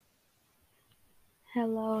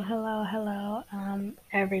Hello,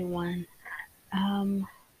 everyone. Um,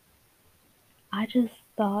 I just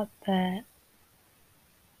thought that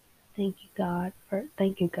thank you, God.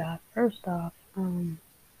 First off,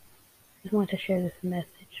 just want to share this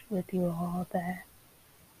message with you all that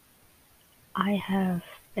I have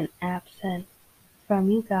been absent from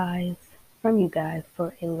you guys for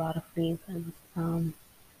a lot of reasons.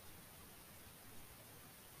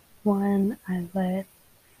 One, I let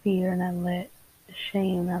fear and I let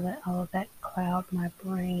shame, I let all of that cloud my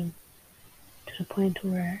brain to the point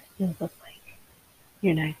where it was just like,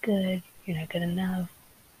 you're not good enough,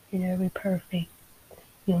 you'll never be perfect.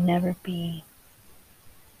 You'll never be,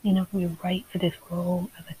 you'll never be right for this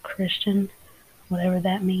role as a Christian, whatever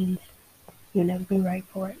that means. You'll never be right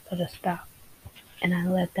for it, so just stop. And I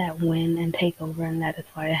let that win and take over, and that is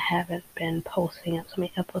why I haven't been posting up so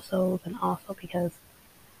many episodes, and also because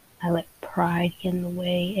I let pride get in the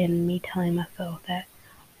way and me telling myself that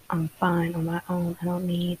I'm fine on my own. I don't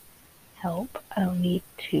need help. I don't need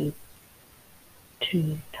to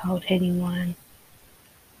talk to anyone.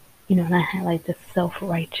 And I had like this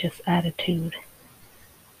self-righteous attitude.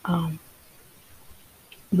 Um,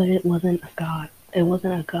 but it wasn't a God. It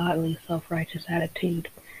wasn't a godly, self-righteous attitude.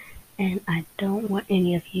 And I don't want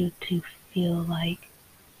any of you feel like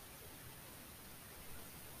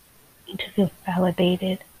to feel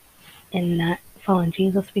validated in not following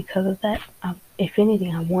Jesus because of that. If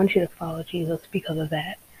anything, I want you to follow Jesus because of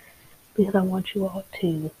that. Because I want you all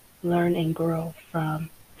to learn and grow from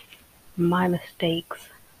my mistakes,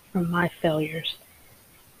 from my failures,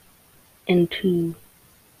 and to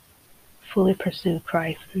fully pursue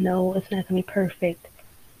Christ. No, it's not going to be perfect.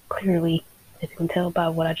 Clearly, as you can tell by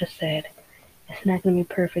what I just said, it's not going to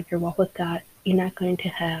be perfect. Your walk with God, you're not going to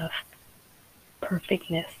have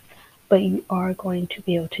perfectness, but you are going to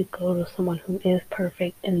be able to go to someone who is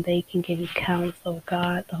perfect and they can give you counsel.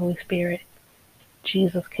 God, the Holy Spirit,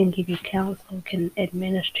 Jesus can give you counsel, can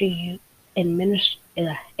administer to you.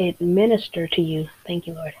 Thank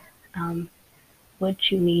you, Lord.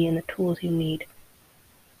 What you need and the tools you need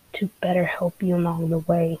to better help you along the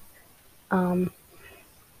way. Um,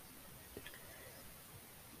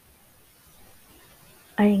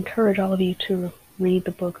 I encourage all of you to read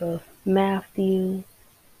the book of Matthew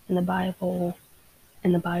in the Bible.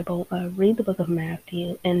 Read the book of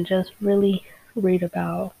Matthew and just really read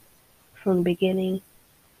about from the beginning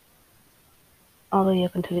all the way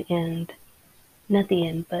up until the end. Not the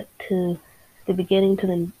end, but to the beginning to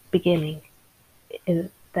the beginning,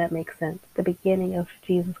 if that makes sense. The beginning of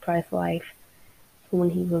Jesus Christ's life, when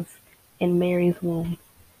he was in Mary's womb,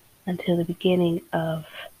 until the beginning of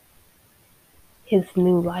his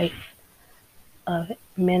new life of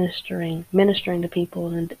ministering to people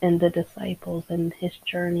and the disciples, and his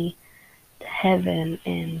journey to heaven,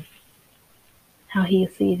 and how he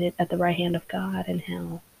is seated at the right hand of God, and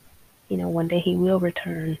how one day he will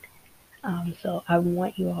return. So I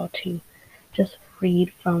want you all to just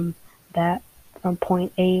read from that, from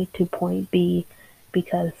point A to point B,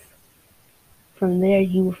 because from there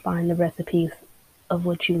you will find the recipes of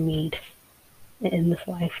what you need in this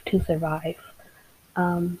life to survive.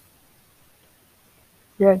 Um,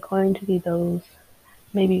 there are going to be those,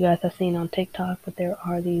 maybe you guys have seen on TikTok, but there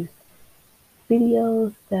are these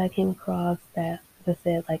videos that I came across that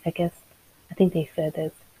said, like, I think they said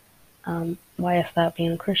this, why I stopped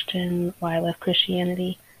being a Christian, why I left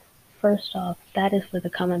Christianity. First off, that is where the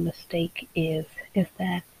common mistake is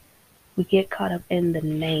that we get caught up in the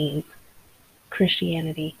name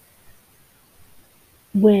Christianity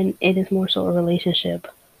when it is more so a relationship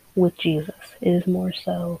with Jesus. It is more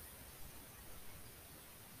so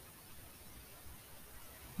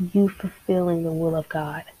you fulfilling the will of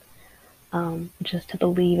God, just to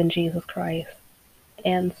believe in Jesus Christ.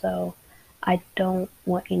 And so I don't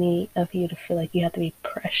want any of you to feel like you have to be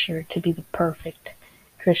pressured to be the perfect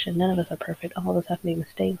Christian. None of us are perfect. All of us have to make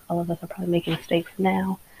mistakes. All of us are probably making mistakes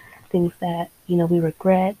now, things that, we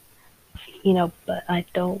regret, but I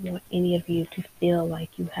don't want any of you to feel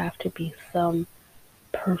like you have to be some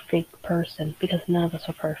perfect person, because none of us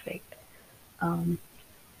are perfect. Um,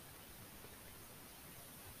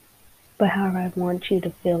 but however, I want you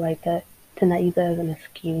to feel like that, to not use that as an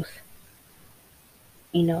excuse,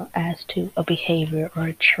 as to a behavior or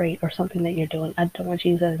a trait or something that you're doing. I don't want you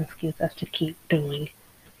to use that as an excuse as to keep doing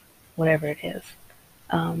whatever it is.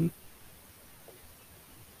 Um,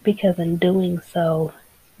 because in doing so,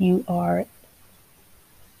 you are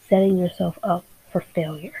setting yourself up for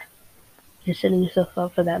failure. You're setting yourself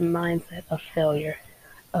up for that mindset of failure,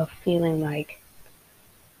 of feeling like,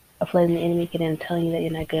 of letting the enemy get in and telling you that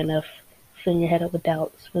you're not good enough, filling your head up with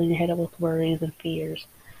doubts, filling your head up with worries and fears.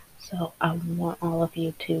 So I want all of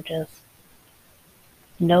you to just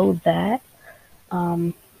know that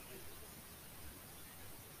um,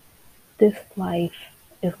 this life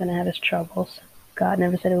is going to have its troubles. God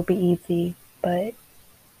never said it would be easy, but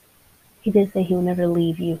He did say He will never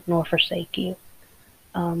leave you nor forsake you.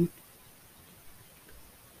 Um,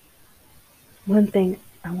 one thing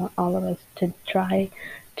I want all of us to try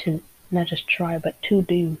to not just try, but to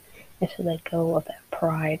do is to let go of that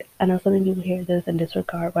pride. I know some of you hear this and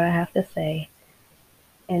disregard what I have to say,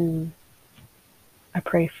 and I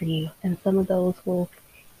pray for you. And some of those will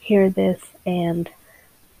hear this and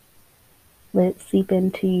let it seep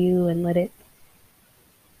into you and let it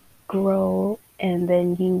grow, and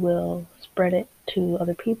then you will spread it to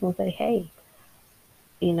other people and say, hey,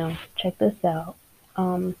 check this out.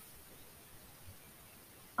 Um,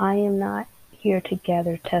 I am not here to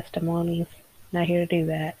gather testimonies, not here to do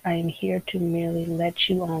that. I am here to merely let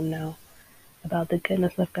you all know about the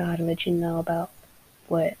goodness of God and let you know about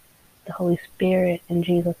what the Holy Spirit and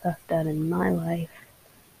Jesus has done in my life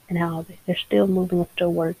and how they're still moving and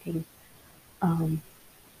still working. Um,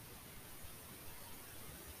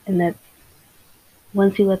 and that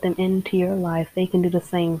once you let them into your life, they can do the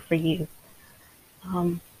same for you.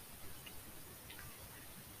 Um,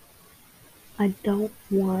 I don't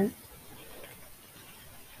want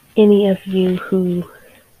any of you who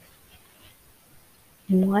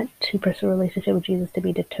want to pursue a relationship with Jesus to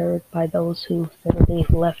be deterred by those who said that they've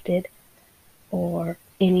left it or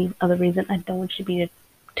any other reason. I don't want you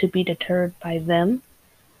to be deterred by them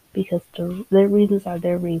because their reasons are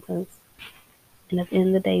their reasons. And at the end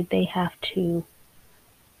of the day, they have to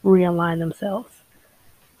realign themselves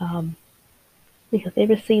um, because they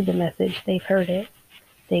received the message, they've heard it,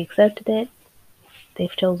 they accepted it,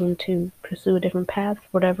 they've chosen to pursue a different path for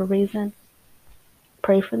whatever reason.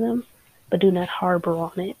 Pray for them, but do not harbor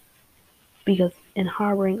on it because in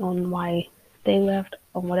harboring on why they left,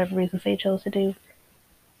 on whatever reasons they chose to do,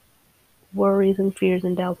 worries and fears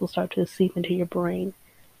and doubts will start to seep into your brain.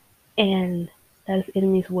 And that is the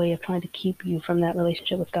enemy's way of trying to keep you from that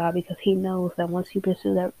relationship with God because he knows that once you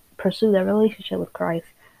pursue that relationship with Christ,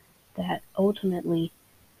 that ultimately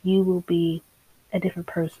you will be a different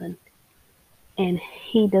person. And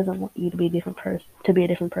he doesn't want you to be a different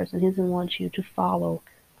person. He doesn't want you to follow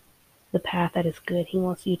the path that is good. He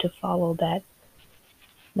wants you to follow that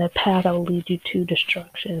path that will lead you to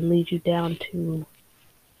destruction and lead you down to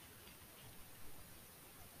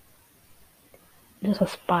just a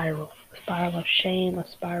spiral of shame, a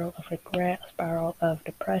spiral of regret, a spiral of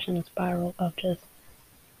depression, a spiral of just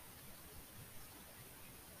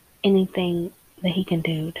anything that he can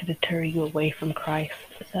do to deter you away from Christ.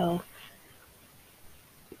 So,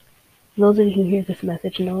 those of you who hear this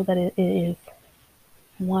message know that it is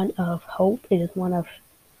one of hope, it is one of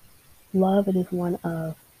love, it is one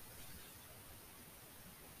of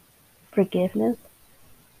forgiveness.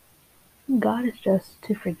 God is just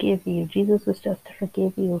to forgive you. Jesus was just to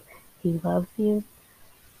forgive you. He loves you,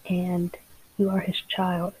 and you are his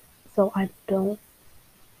child. So I don't,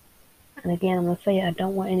 and again, I'm going to say I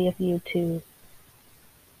don't want any of you to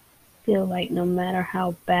feel like no matter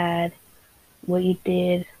how bad what you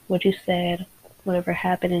did, what you said, whatever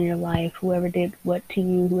happened in your life, whoever did what to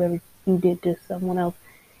you, whoever you did to someone else,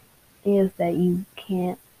 is that you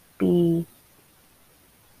can't be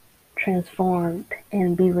transformed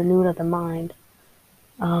and be renewed of the mind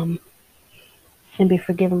um, and be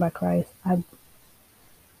forgiven by Christ.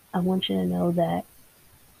 I want you to know that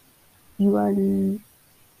you are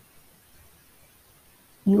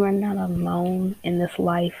you are not alone in this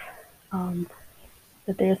life. Um,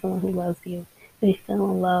 that there is someone who loves you. If you feel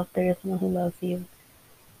in love, there is someone who loves you,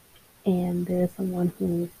 and there is someone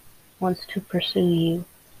who wants to pursue you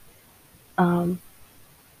um,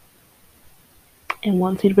 and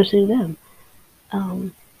wants you to pursue them.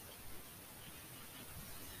 Um,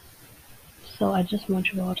 so I just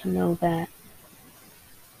want you all to know that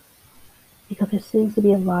because there seems to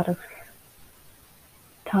be a lot of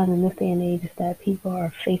time in this day and age that people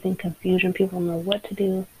are facing confusion, people don't know what to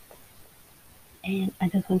do, and I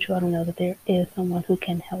just want you all to know that there is someone who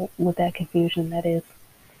can help with that confusion. That is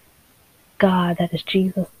God, that is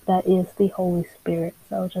Jesus, that is the Holy Spirit.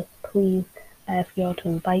 So just please ask you all to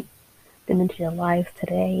invite them into your lives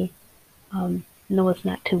today. Know it's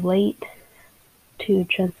not too late to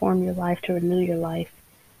transform your life, to renew your life,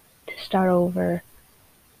 to start over.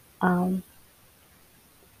 Um,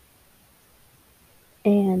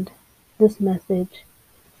 and this message,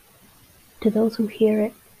 to those who hear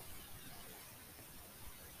it,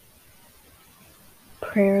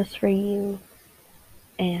 prayers for you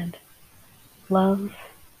and love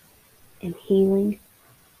and healing.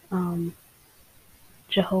 Um,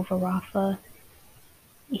 Jehovah Rapha,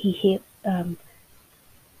 he healed, the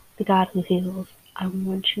God who heals. I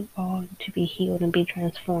want you all to be healed and be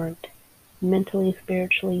transformed mentally,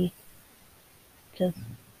 spiritually, just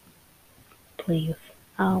please.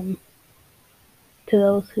 Um, to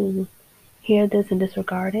those who hear this and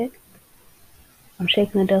disregard it, I'm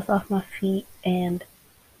shaking the dust off my feet and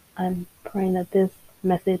I'm praying that this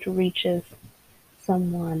message reaches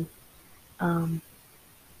someone um,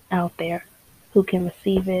 out there who can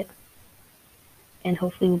receive it and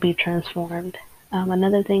hopefully will be transformed.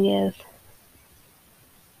 Another thing is,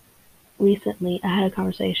 recently I had a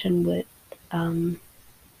conversation with um,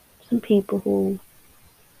 some people who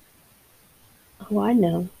I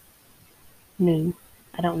knew.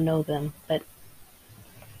 I don't know them, but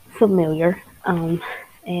familiar.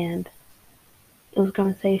 And it was a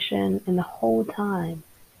conversation, and the whole time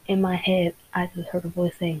in my head, I just heard a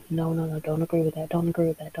voice saying, "No, no, no, don't agree with that. Don't agree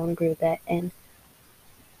with that. Don't agree with that." And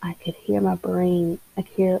I could hear my brain. I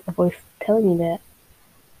could hear a voice telling me that,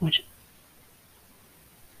 which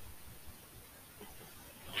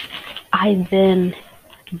I then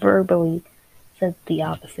verbally said the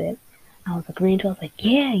opposite. I was agreeing to. I was like,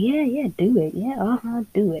 "Yeah, yeah, yeah, do it. Yeah,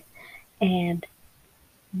 do it." And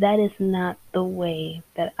that is not the way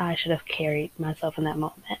that I should have carried myself in that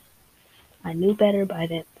moment. I knew better, but I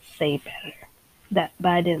didn't say better. But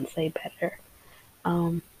I didn't say better.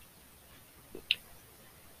 Um,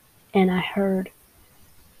 and I heard,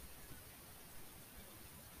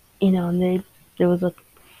 and there was a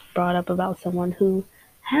brought up about someone who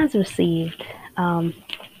has received um,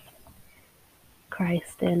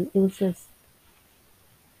 Christ, and it was just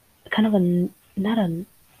kind of a not a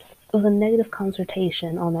it was a negative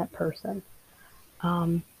consultation on that person.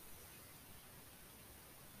 Um,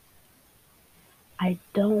 I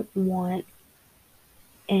don't want,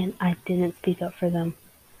 and I didn't speak up for them.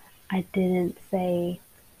 I didn't say,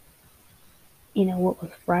 what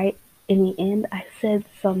was right. In the end, I said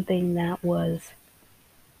something that it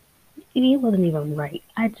wasn't even right.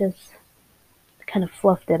 I just kind of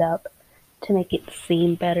fluffed it up to make it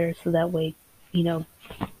seem better, so that way, you know,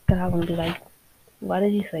 God wouldn't be like, "Why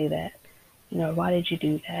did you say that? Why did you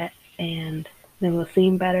do that?" And then it would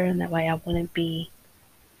seem better, and that way I wouldn't be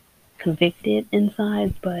convicted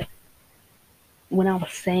inside. But when I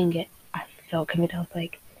was saying it, I felt convicted. I was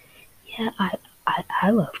like, "Yeah, I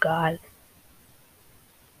love God,"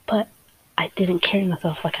 but I didn't carry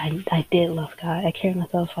myself like I did love God. I carried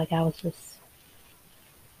myself like I was just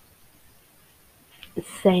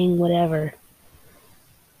saying whatever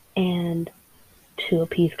and to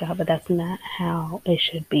appease God, but that's not how it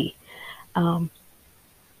should be. Um,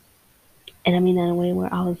 and I mean that in a way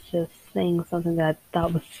where I was just saying something that I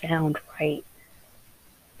thought would sound right,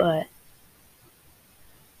 but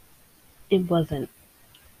it wasn't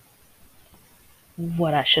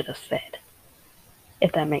what I should have said,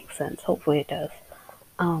 if that makes sense. Hopefully it does.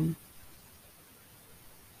 Um,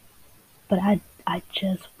 but I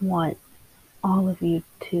just want all of you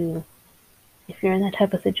to, if you're in that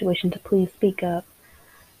type of situation, to please speak up,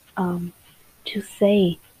 um, to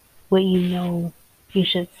say what you know you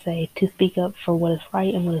should say, to speak up for what is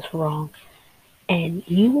right and what is wrong. And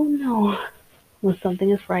you will know when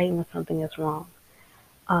something is right and when something is wrong.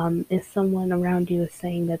 If someone around you is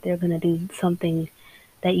saying that they're going to do something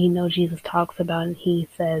that Jesus talks about and he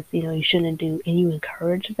says, you shouldn't do, and you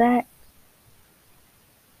encourage that,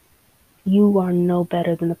 you are no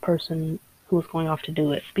better than the person who is going off to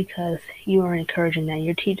do it, because you are encouraging that.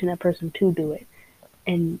 You're teaching that person to do it.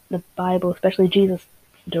 And the Bible, especially Jesus,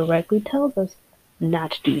 directly tells us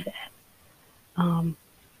not to do that. Um,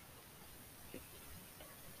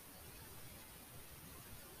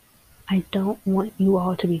 I don't want you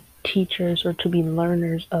all to be teachers or to be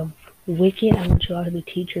learners of wicked. I want you all to be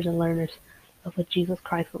teachers and learners of what Jesus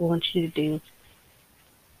Christ would want you to do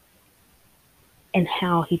and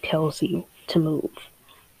how he tells you to move.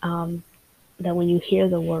 Um, that when you hear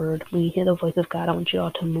the word, when you hear the voice of God, I want you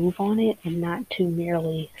all to move on it and not to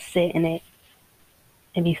merely sit in it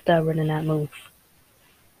and be stubborn and not move.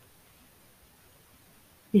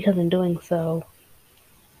 Because in doing so,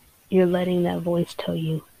 you're letting that voice tell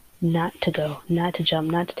you not to go, not to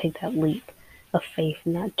jump, not to take that leap of faith,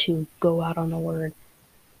 not to go out on the word,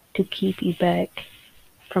 to keep you back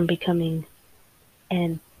from becoming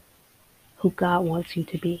and who God wants you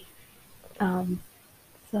to be. Um,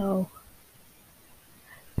 so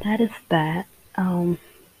that is that.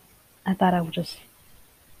 I thought I would just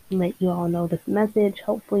let you all know this message.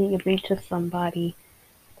 Hopefully it reaches somebody,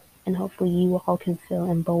 and hopefully you all can feel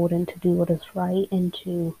emboldened to do what is right and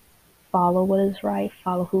to follow what is right,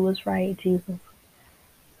 follow who is right, Jesus.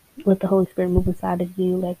 Let the Holy Spirit move inside of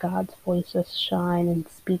you. Let God's voice just shine and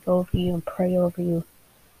speak over you and pray over you.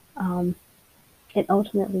 Um, and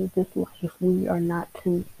ultimately, this life we are not,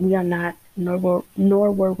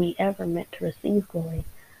 nor were we ever meant to receive glory,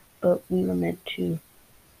 but we were meant to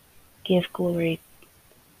give glory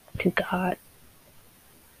to God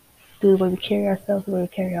through the way we carry ourselves, the way we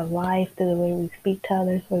carry our life, through the way we speak to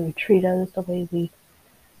others, the way we treat others, the way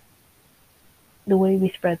we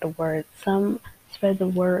spread the word. Some spread the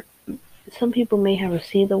word. Some people may have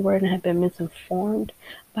received the word and have been misinformed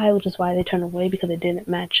by it, which is why they turn away because it didn't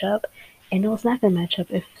match up. And no, it's not going to match up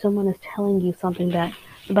if someone is telling you something that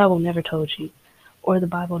the Bible never told you, or the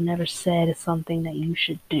Bible never said is something that you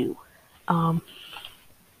should do. Um,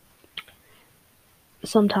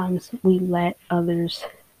 Sometimes we let others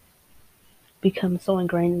become so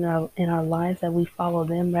ingrained in our lives that we follow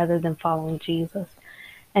them rather than following Jesus.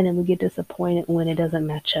 And then we get disappointed when it doesn't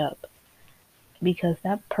match up because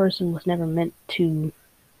that person was never meant to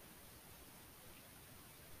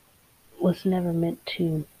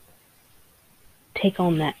take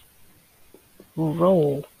on that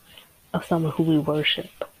role of someone who we worship.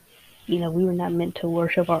 You know, we were not meant to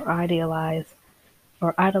worship or idolize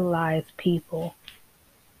people.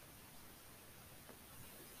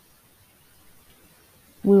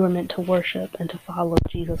 We were meant to worship and to follow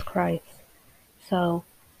Jesus Christ. So,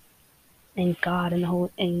 and God and the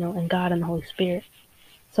Holy, and, and God and the Holy Spirit.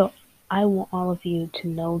 So, I want all of you to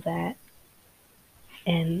know that.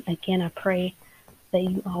 And again, I pray that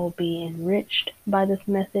you all will be enriched by this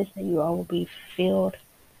message, that you all will be filled,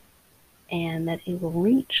 and that it will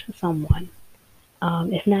reach someone.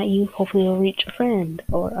 If not you, hopefully it'll reach a friend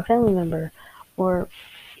or a family member or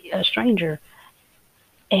a stranger.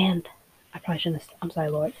 And I probably shouldn't have, I'm sorry,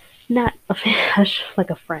 Lord, not a like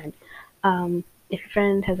a friend. If your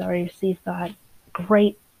friend has already received God,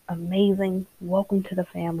 great, amazing, welcome to the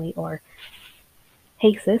family. Or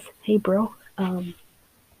hey sis, hey bro.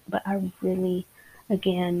 But I really,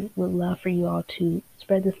 again, would love for you all to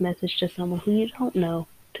spread this message to someone who you don't know,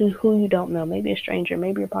 maybe a stranger,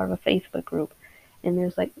 maybe you're part of a Facebook group, and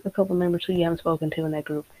there's like a couple members who you haven't spoken to in that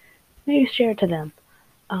group. Maybe share it to them.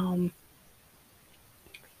 Um,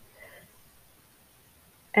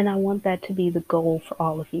 and I want that to be the goal for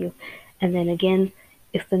all of you. And then again,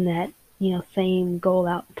 extend that, same goal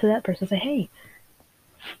out to that person. Say, hey,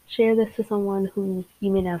 share this to someone who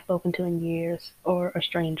you may not have spoken to in years, or a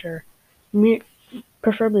stranger,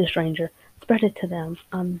 preferably a stranger. Spread it to them,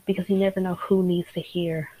 because you never know who needs to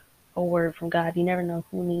hear a word from God. You never know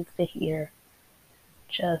who needs to hear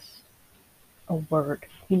just a word.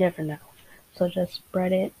 You never know. So just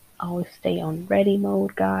spread it. Always stay on ready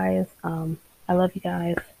mode, guys. I love you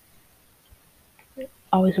guys.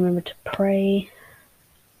 Always remember to pray.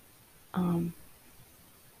 Um,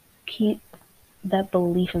 keep that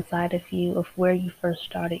belief inside of you of where you first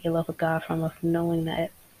started your love of God from, of knowing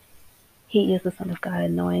that He is the Son of God,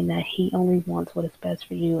 and knowing that He only wants what is best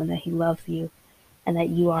for you, and that He loves you, and that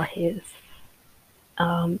you are His.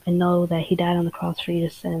 And know that He died on the cross for your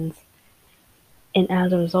sins. And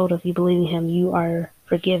as a result of you believing Him, you are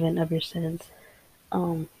forgiven of your sins.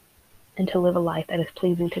 And to live a life that is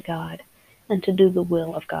pleasing to God, and to do the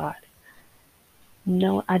will of God.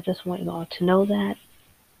 No, I just want you all to know that,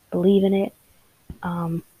 believe in it,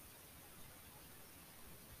 and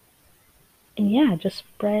yeah, just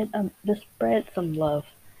spread some love.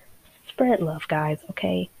 Spread love, guys.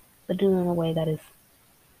 Okay, but do it in a way that is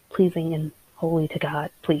pleasing and holy to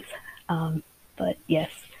God, please. But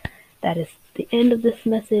yes, that is the end of this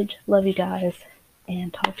message. Love you guys,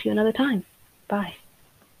 and talk to you another time. Bye.